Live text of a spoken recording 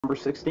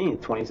November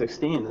 16th,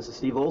 2016. This is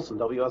Steve Olson,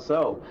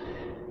 WSO.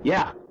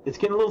 Yeah, it's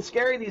getting a little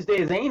scary these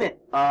days, ain't it?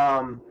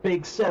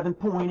 Big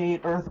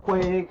 7.8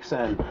 earthquakes,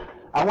 and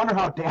I wonder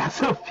how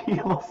DASA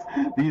feels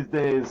these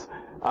days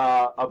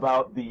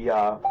about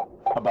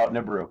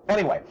Nibiru.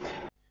 Anyway.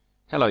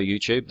 Hello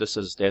YouTube, this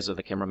is Dazza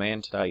the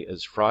cameraman. Today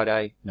is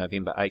Friday,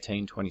 November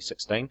 18,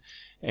 2016,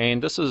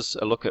 and this is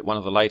a look at one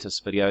of the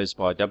latest videos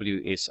by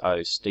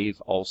WSO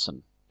Steve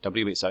Olson.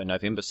 WSO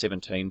November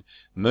 17,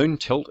 Moon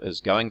Tilt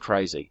is going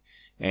crazy.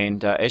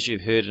 And as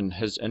you've heard in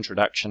his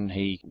introduction,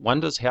 he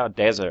wonders how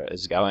Dazza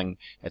is going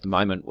at the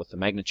moment with the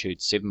magnitude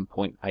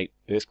 7.8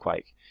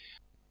 earthquake.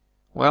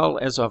 Well,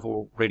 as I've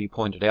already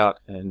pointed out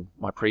in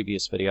my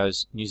previous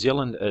videos, New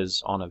Zealand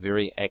is on a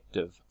very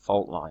active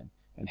fault line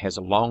and has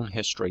a long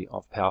history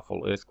of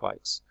powerful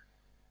earthquakes.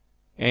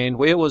 And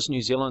where was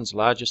New Zealand's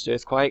largest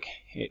earthquake?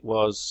 It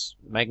was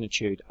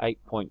magnitude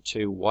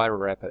 8.2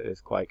 Wairarapa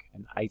earthquake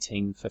in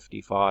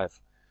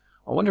 1855.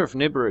 I wonder if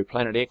Nibiru,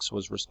 Planet X,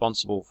 was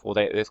responsible for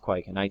that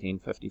earthquake in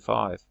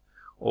 1855.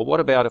 Or what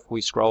about if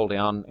we scroll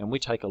down and we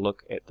take a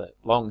look at the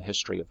long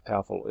history of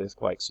powerful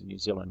earthquakes in New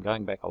Zealand,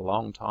 going back a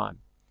long time.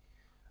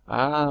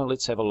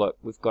 Let's have a look.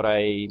 We've got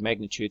a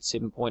magnitude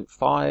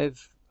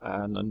 7.5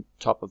 on the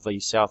top of the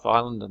South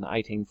Island in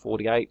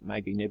 1848.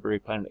 Maybe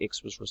Nibiru, Planet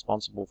X, was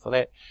responsible for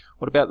that.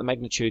 What about the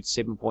magnitude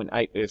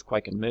 7.8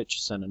 earthquake in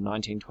Murchison in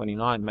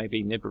 1929?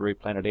 Maybe Nibiru,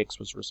 Planet X,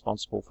 was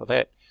responsible for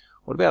that.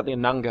 What about the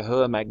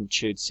Nungahua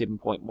magnitude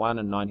 7.1 in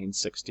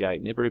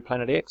 1968? Nibiru,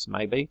 Planet X,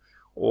 maybe.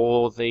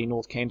 Or the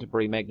North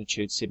Canterbury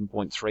magnitude 7.3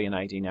 in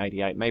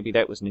 1888? Maybe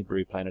that was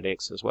Nibiru, Planet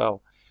X as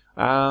well.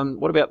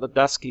 What about the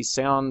Dusky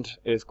Sound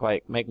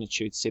earthquake,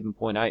 magnitude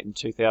 7.8 in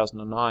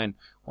 2009?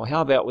 Well, how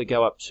about we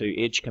go up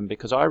to Edgecombe,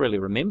 because I really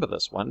remember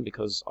this one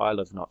because I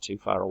live not too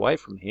far away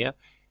from here.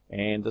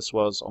 And this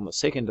was on the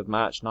 2nd of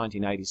March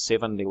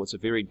 1987. There was a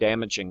very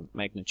damaging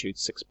magnitude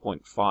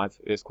 6.5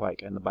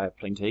 earthquake in the Bay of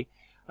Plenty.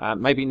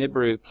 Maybe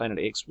Nibiru, Planet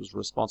X, was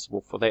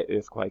responsible for that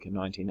earthquake in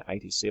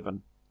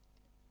 1987.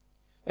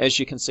 As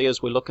you can see,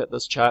 as we look at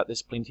this chart,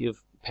 there's plenty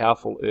of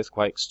powerful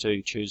earthquakes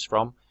to choose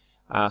from.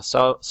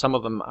 So some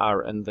of them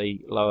are in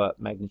the lower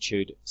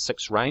magnitude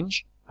 6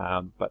 range,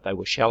 but they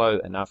were shallow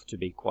enough to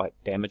be quite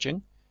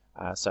damaging,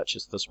 such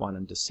as this one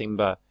in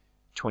December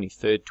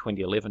 23rd,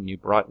 2011, New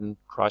Brighton,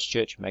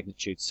 Christchurch,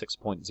 magnitude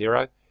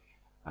 6.0.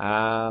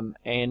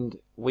 And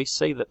we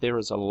see that there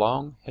is a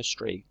long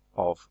history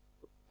of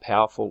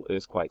powerful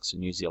earthquakes in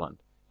New Zealand.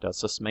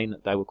 Does this mean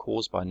that they were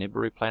caused by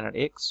Nibiru, Planet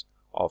X?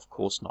 Of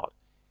course not.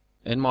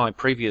 In my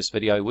previous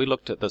video we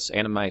looked at this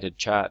animated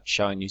chart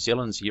showing New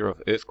Zealand's year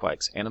of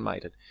earthquakes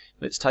animated.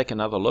 Let's take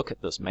another look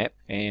at this map,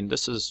 and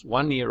this is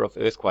 1 year of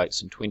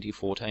earthquakes in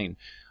 2014.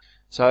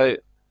 So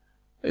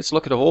let's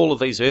look at all of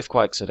these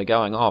earthquakes that are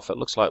going off. It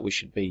looks like we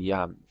should be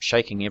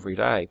shaking every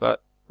day,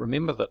 but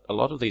remember that a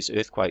lot of these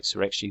earthquakes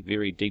are actually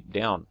very deep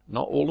down.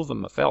 Not all of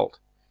them are felt.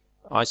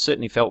 I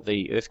certainly felt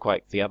the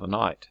earthquake the other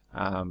night,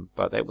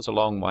 but that was a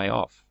long way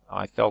off.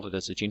 I felt it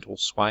as a gentle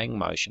swaying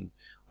motion.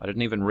 I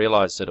didn't even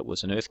realize that it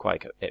was an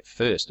earthquake at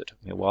first. It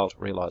took me a while to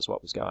realize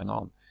what was going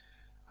on.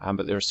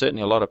 But there are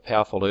certainly a lot of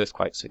powerful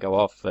earthquakes that go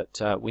off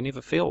that we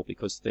never feel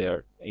because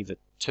they're either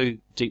too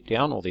deep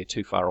down or they're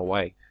too far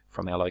away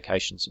from our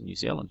locations in New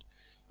Zealand.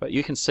 But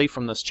you can see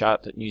from this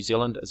chart that New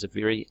Zealand is a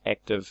very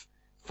active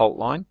fault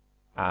line.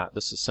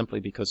 This is simply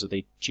because of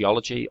the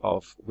geology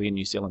of where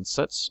New Zealand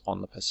sits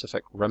on the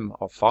Pacific Rim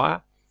of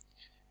Fire.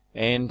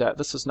 And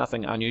this is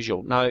nothing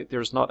unusual. No,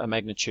 there is not a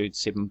magnitude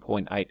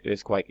 7.8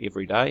 earthquake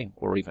every day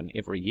or even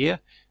every year,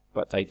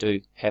 but they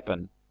do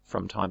happen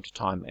from time to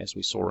time, as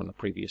we saw in the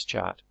previous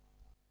chart.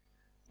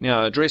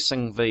 Now,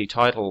 addressing the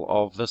title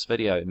of this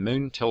video,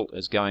 Moon Tilt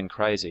is going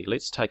crazy,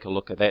 let's take a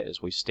look at that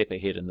as we step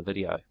ahead in the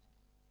video.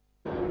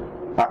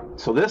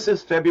 So this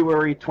is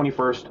February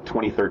 21st,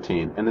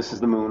 2013, and this is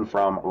the moon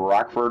from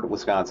Rockford,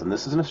 Wisconsin.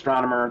 This is an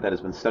astronomer that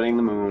has been studying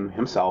the moon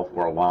himself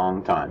for a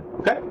long time.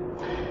 Okay?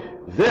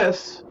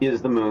 This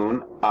is the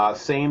moon,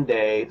 same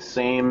day,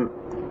 in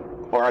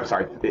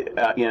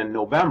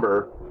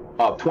November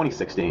of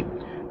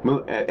 2016,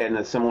 and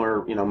a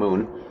similar,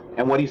 moon.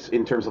 And what he's,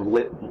 in terms of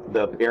lit,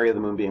 the area of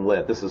the moon being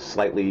lit, this is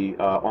slightly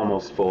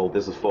almost full,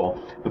 this is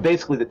full. But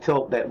basically the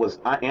tilt that was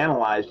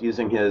analyzed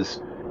using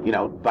his,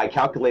 by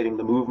calculating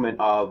the movement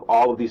of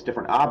all of these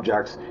different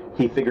objects,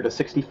 he figured a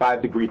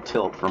 65-degree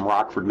tilt from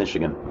Rockford,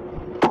 Michigan.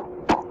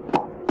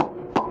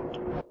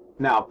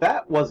 Now, if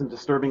that wasn't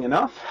disturbing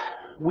enough,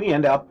 we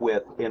end up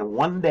with, in a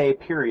one-day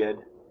period,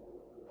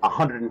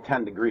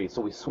 110 degrees.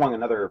 So we swung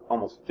another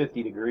almost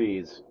 50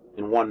 degrees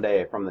in one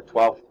day from the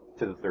 12th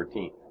to the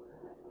 13th.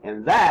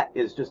 And that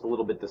is just a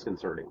little bit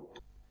disconcerting.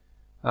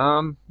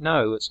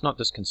 No, it's not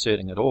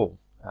disconcerting at all.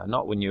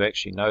 Not when you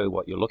actually know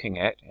what you're looking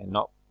at and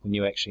not when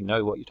you actually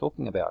know what you're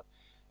talking about.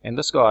 And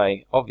this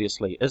guy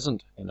obviously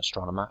isn't an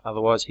astronomer,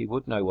 otherwise he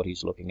would know what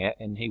he's looking at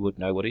and he would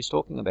know what he's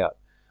talking about.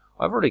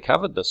 I've already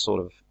covered this sort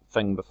of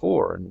thing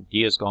before in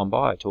years gone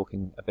by,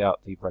 talking about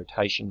the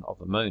rotation of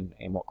the moon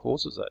and what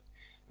causes it.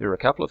 There are a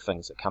couple of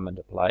things that come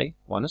into play.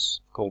 One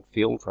is called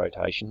field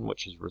rotation,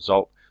 which is a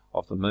result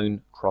of the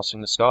moon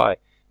crossing the sky.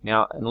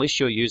 Now, unless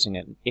you're using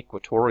an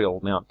equatorial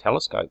mount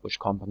telescope which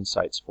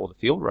compensates for the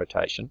field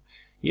rotation,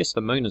 yes, the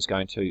moon is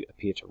going to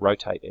appear to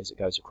rotate as it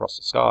goes across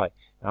the sky.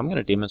 And I'm going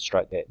to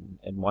demonstrate that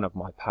in one of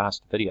my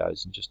past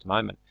videos in just a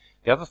moment.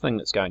 The other thing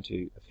that's going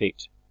to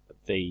affect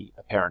the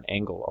apparent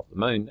angle of the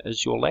moon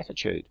is your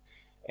latitude.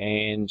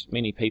 And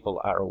many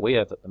people are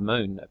aware that the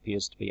moon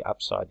appears to be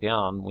upside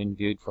down when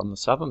viewed from the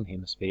southern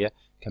hemisphere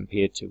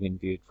compared to when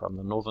viewed from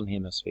the northern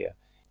hemisphere.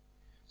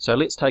 So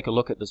let's take a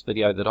look at this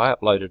video that I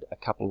uploaded a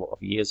couple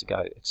of years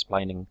ago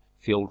explaining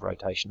field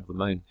rotation of the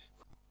moon.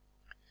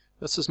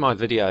 This is my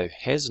video,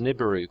 Has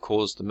Nibiru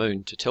Caused the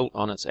Moon to Tilt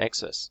on its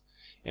Axis?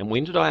 And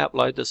when did I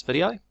upload this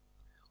video?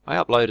 I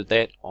uploaded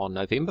that on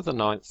November the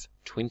 9th,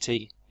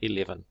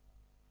 2011.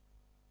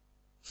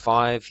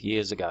 5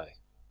 years ago.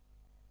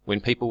 When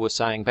people were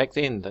saying back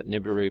then that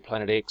Nibiru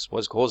Planet X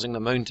was causing the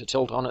moon to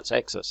tilt on its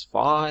axis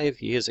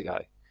 5 years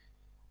ago.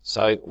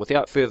 So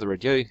without further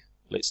ado,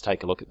 let's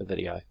take a look at the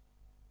video.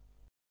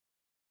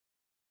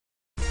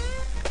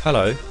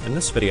 Hello, in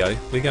this video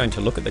we're going to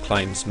look at the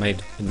claims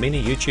made in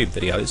many YouTube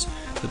videos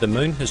that the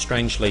moon has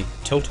strangely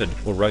tilted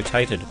or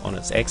rotated on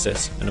its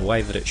axis in a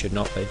way that it should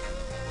not be.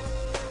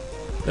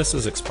 This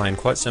is explained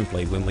quite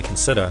simply when we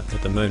consider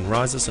that the moon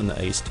rises in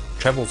the east,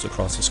 travels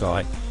across the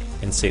sky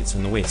and sets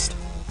in the west.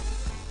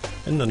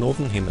 In the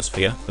northern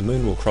hemisphere the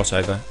moon will cross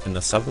over in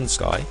the southern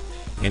sky,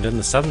 and in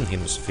the southern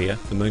hemisphere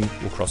the moon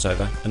will cross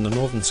over in the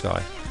northern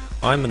sky.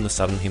 I'm in the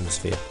southern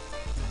hemisphere.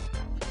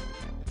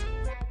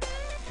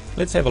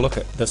 Let's have a look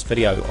at this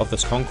video of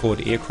this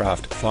Concorde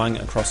aircraft flying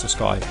across the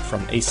sky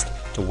from east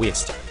to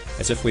west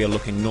as if we are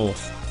looking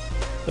north.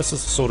 This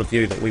is the sort of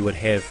view that we would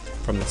have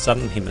from the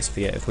southern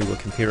hemisphere if we were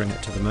comparing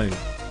it to the moon.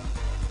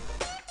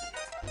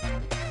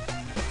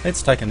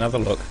 Let's take another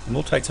look, and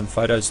we'll take some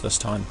photos this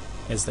time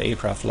as the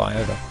aircraft fly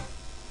over.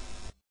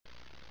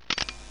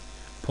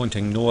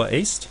 Pointing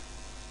northeast,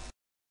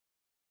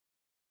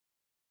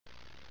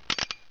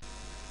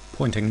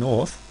 pointing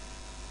north,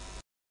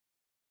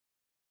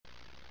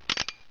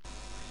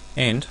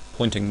 and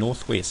pointing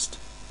northwest.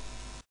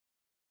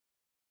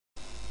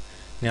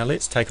 Now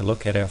let's take a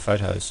look at our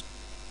photos.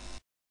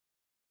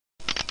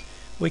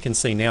 We can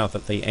see now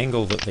that the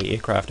angle that the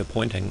aircraft are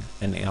pointing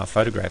in our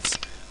photographs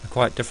are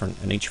quite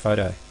different in each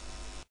photo.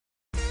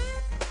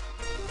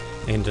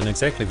 And in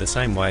exactly the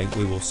same way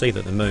we will see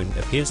that the moon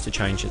appears to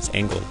change its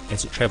angle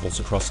as it travels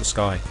across the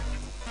sky.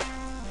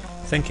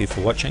 Thank you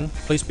for watching.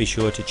 Please be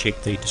sure to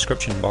check the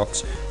description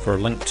box for a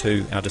link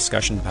to our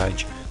discussion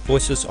page,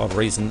 Voices of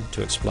Reason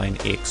to Explain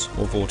X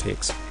or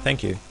VORTEX.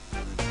 Thank you.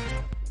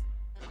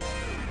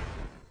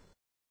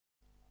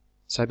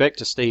 So back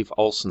to Steve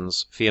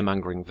Olson's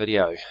fear-mongering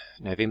video.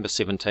 November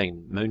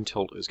 17, moon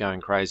tilt is going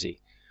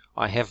crazy.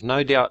 I have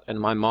no doubt in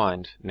my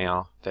mind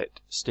now that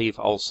Steve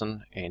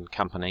Olson and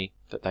company,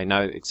 that they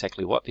know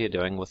exactly what they're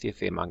doing with their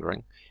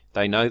fear-mongering.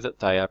 They know that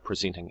they are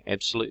presenting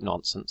absolute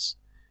nonsense.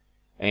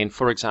 And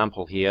for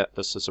example here,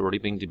 this has already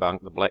been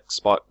debunked, the black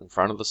spot in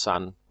front of the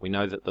sun. We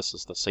know that this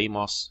is the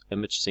CMOS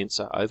image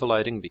sensor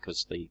overloading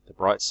because the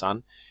bright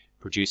sun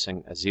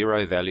producing a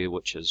zero value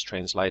which is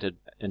translated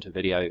into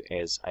video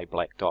as a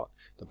black dot.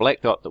 The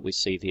black dot that we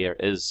see there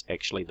is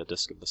actually the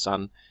disk of the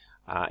sun,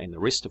 and the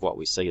rest of what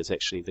we see is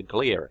actually the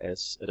glare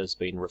as it has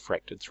been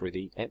refracted through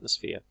the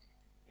atmosphere.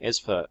 As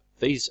for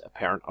these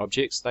apparent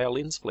objects, they are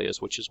lens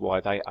flares, which is why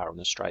they are in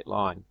a straight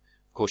line.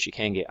 Of course, you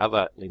can get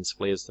other lens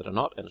flares that are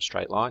not in a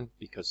straight line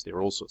because there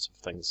are all sorts of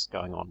things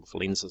going on with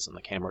lenses in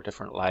the camera,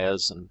 different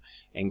layers and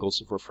angles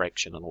of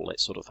refraction and all that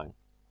sort of thing.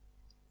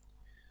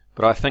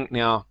 But I think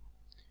now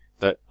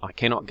that I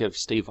cannot give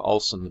Steve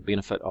Olson the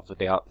benefit of the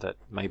doubt that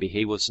maybe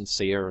he was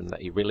sincere and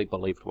that he really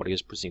believed what he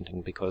was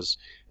presenting, because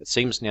it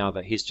seems now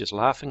that he's just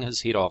laughing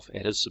his head off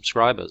at his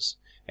subscribers,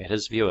 at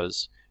his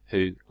viewers,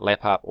 who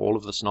lap up all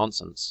of this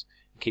nonsense,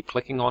 keep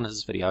clicking on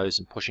his videos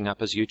and pushing up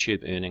his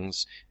YouTube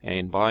earnings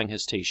and buying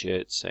his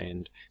t-shirts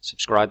and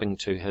subscribing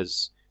to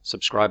his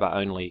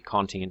subscriber-only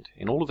content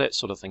and all of that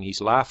sort of thing. He's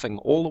laughing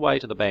all the way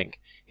to the bank.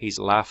 He's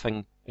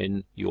laughing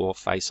in your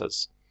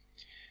faces.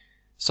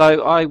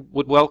 So I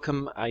would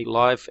welcome a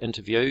live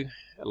interview,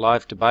 a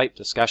live debate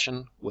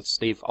discussion with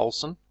Steve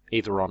Olson,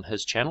 either on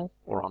his channel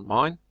or on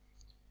mine.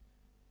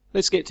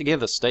 Let's get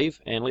together,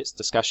 Steve, and let's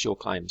discuss your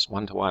claims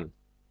one-to-one.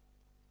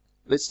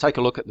 Let's take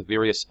a look at the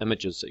various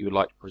images that you would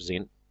like to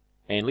present,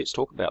 and let's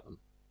talk about them.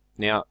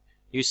 Now,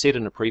 you said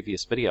in a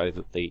previous video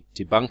that the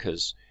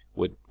debunkers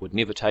would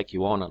never take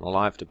you on in a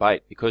live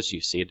debate because you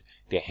said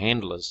their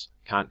handlers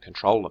can't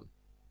control them.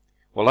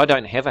 Well, I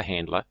don't have a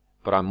handler,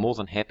 but I'm more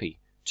than happy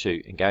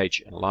to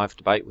engage in a live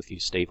debate with you,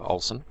 Steve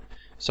Olson.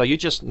 So you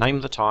just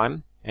name the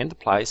time and the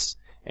place,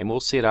 and we'll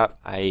set up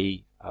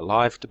a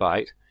live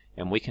debate,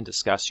 and we can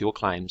discuss your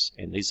claims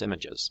and these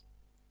images.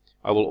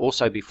 I will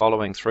also be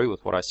following through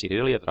with what I said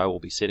earlier, that I will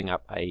be setting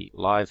up a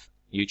live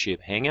YouTube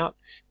hangout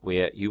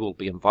where you will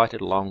be invited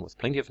along with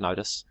plenty of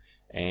notice,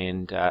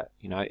 and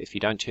if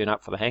you don't turn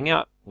up for the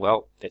hangout,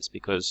 well, that's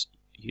because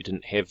you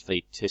didn't have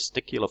the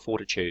testicular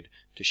fortitude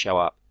to show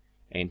up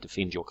and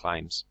defend your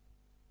claims.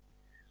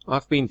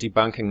 I've been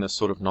debunking this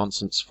sort of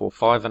nonsense for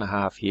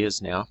 5.5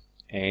 years now,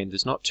 and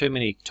there's not too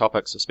many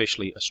topics,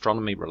 especially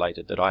astronomy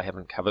related, that I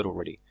haven't covered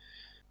already.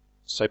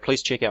 So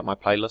please check out my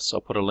playlists.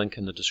 I'll put a link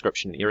in the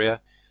description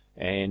area,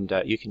 and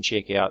you can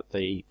check out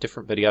the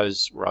different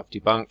videos where I've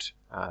debunked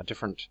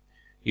different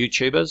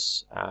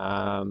YouTubers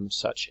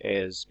such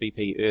as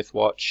BP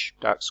Earthwatch,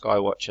 Dark Sky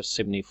Watcher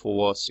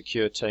 74,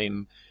 Secure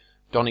Team,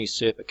 Donny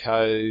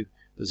Serpico,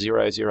 the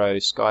 00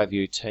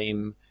 Skyview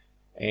Team,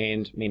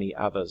 and many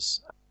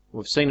others.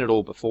 We've seen it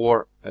all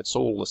before. It's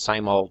all the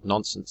same old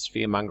nonsense,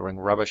 fear-mongering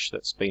rubbish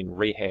that's been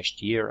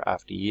rehashed year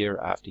after year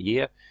after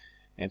year,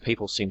 and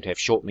people seem to have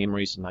short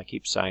memories, and they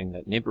keep saying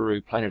that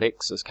Nibiru Planet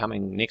X is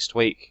coming next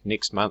week,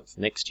 next month,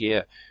 next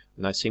year,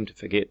 and they seem to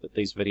forget that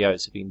these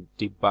videos have been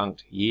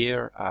debunked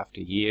year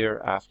after year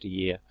after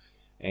year.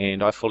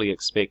 And I fully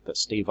expect that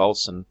Steve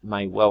Olson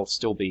may well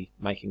still be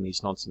making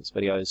these nonsense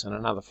videos in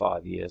another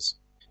 5 years,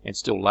 and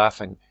still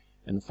laughing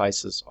in the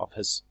faces of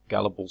his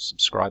gullible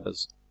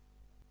subscribers.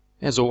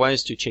 As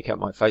always, do check out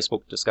my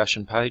Facebook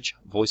discussion page,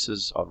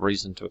 Voices of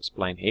Reason to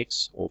Explain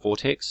X, or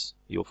VORTEX.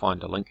 You'll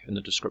find a link in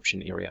the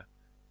description area.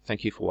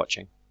 Thank you for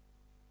watching.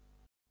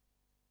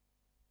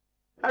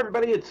 Hi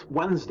everybody, it's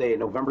Wednesday,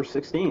 November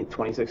 16th,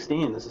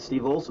 2016. This is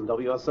Steve Olson,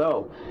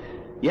 WSO.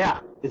 Yeah,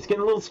 it's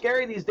getting a little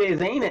scary these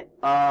days, ain't it?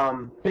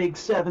 Big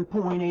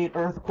 7.8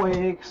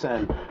 earthquakes,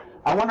 and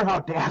I wonder how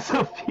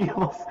DASA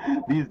feels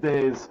these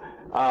days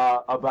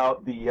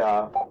about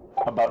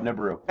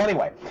Nibiru.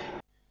 Anyway.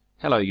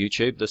 Hello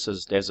YouTube, this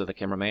is Dazza the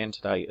Cameraman.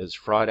 Today is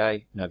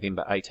Friday,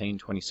 November 18,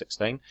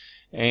 2016,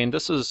 and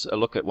this is a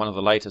look at one of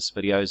the latest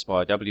videos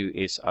by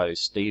WSO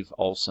Steve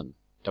Olson.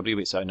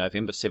 WSO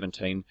November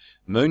 17,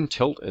 Moon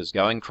Tilt is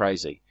going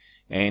crazy.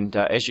 And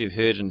as you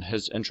heard in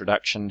his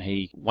introduction,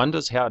 he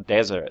wonders how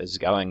Dazza is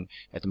going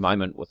at the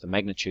moment with the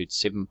magnitude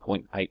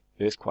 7.8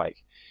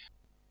 earthquake.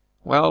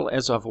 Well,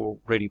 as I've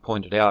already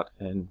pointed out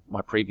in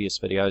my previous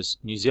videos,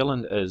 New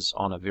Zealand is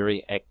on a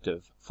very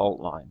active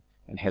fault line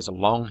and has a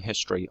long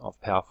history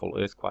of powerful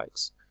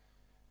earthquakes.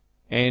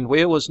 And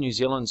where was New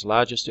Zealand's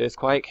largest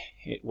earthquake?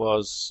 It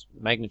was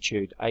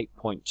magnitude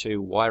 8.2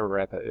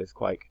 Wairarapa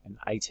earthquake in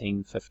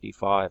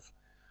 1855.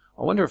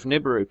 I wonder if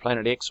Nibiru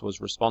Planet X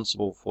was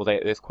responsible for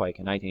that earthquake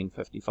in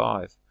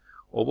 1855.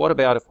 Or what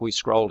about if we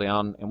scroll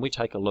down and we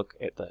take a look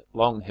at the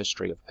long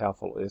history of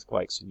powerful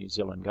earthquakes in New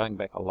Zealand, going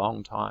back a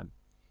long time.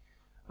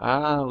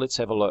 Let's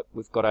have a look.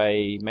 We've got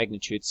a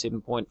magnitude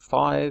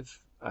 7.5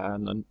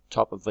 on the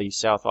top of the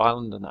South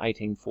Island in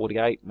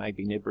 1848.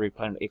 Maybe Nibiru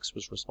Planet X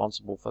was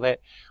responsible for that.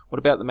 What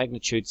about the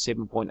magnitude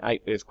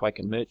 7.8 earthquake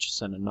in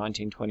Murchison in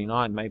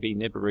 1929? Maybe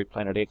Nibiru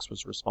Planet X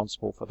was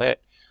responsible for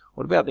that.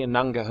 What about the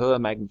Nangahua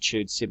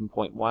magnitude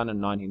 7.1 in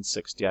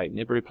 1968?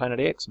 Nibiru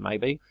Planet X?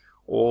 Maybe.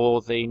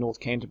 Or the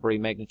North Canterbury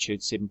magnitude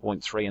 7.3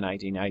 in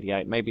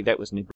 1888? Maybe that was Nibiru